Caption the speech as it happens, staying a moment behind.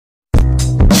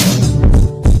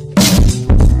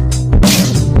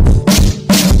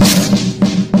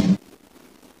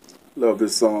Love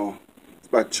this song. It's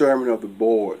by Chairman of the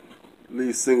Board.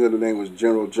 Lead singer, the name was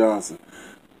General Johnson.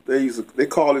 They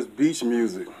call this beach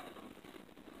music.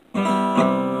 Give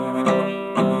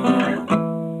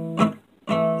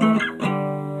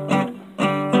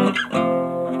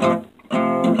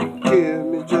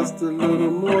me just a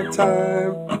little more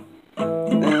time,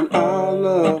 and our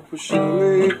love will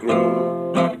surely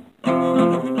grow.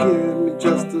 Give me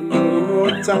just a little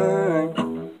more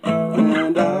time,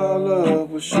 and our love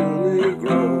will surely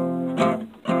grow.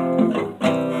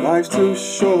 Life's too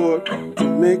short to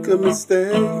make a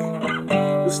mistake.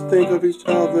 Just think of each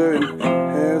other and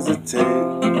hesitate.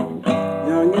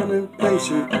 Young and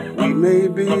impatient we may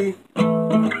be,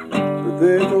 but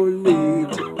there's no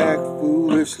need to act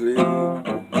foolishly.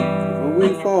 When we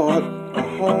fought, our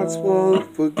hearts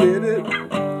won't forget it.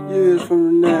 Years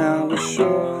from now we'll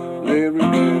surely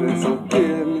regret it. So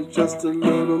give me just a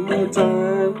little more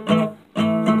time,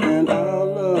 and our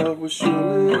love will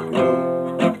surely grow.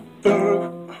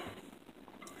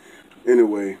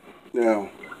 Anyway, now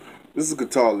this is a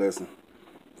guitar lesson.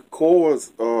 The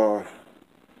chords are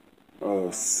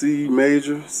C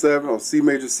major 7 or C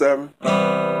major 7 to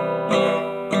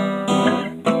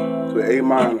A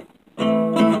minor,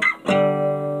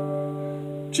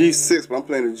 G6, but I'm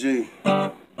playing the G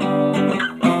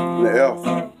and the F,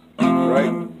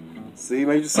 right? C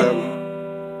major 7,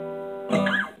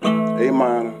 A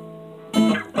minor,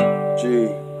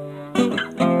 G,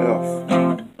 F.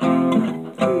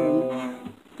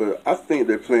 But I think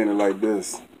they're playing it like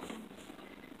this.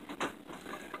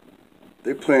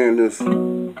 They're playing this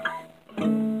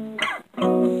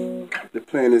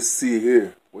C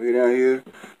here, way down here,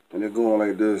 and they're going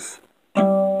like this.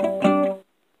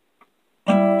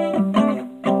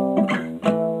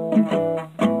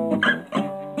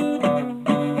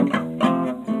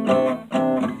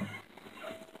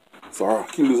 Sorry, I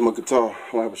keep losing my guitar.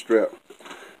 I don't have a strap.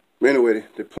 But anyway,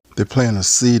 they're playing a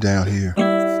C down here.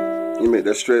 You make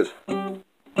that stretch.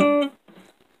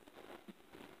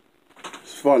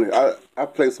 It's funny. I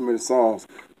play so many songs.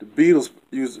 The Beatles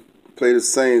used to play the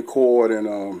same chord in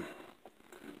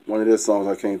one of their songs.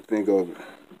 I can't think of it,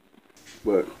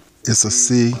 but it's a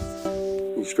C.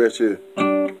 You stretch it.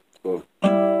 So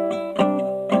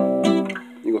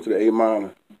you go to the A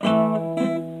minor.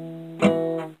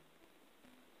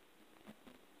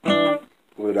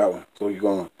 Go to that one. So you're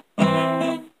going.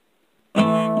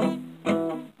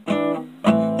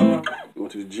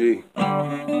 To the G,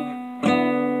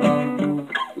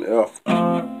 the F.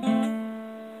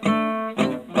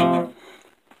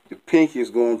 The pinky is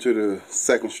going to the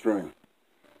second string,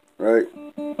 right?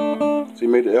 So you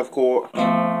make the F chord,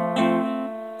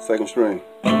 second string.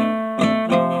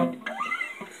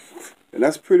 And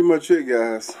that's pretty much it,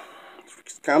 guys.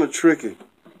 It's kind of tricky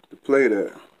to play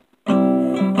that.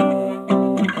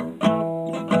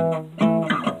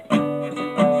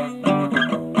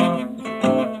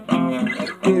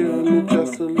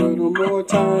 Just a little more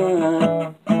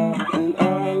time, and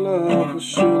our love will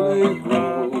surely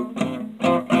grow.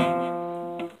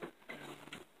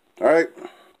 Alright,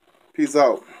 peace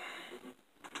out.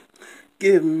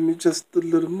 Give me just a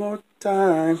little more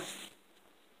time.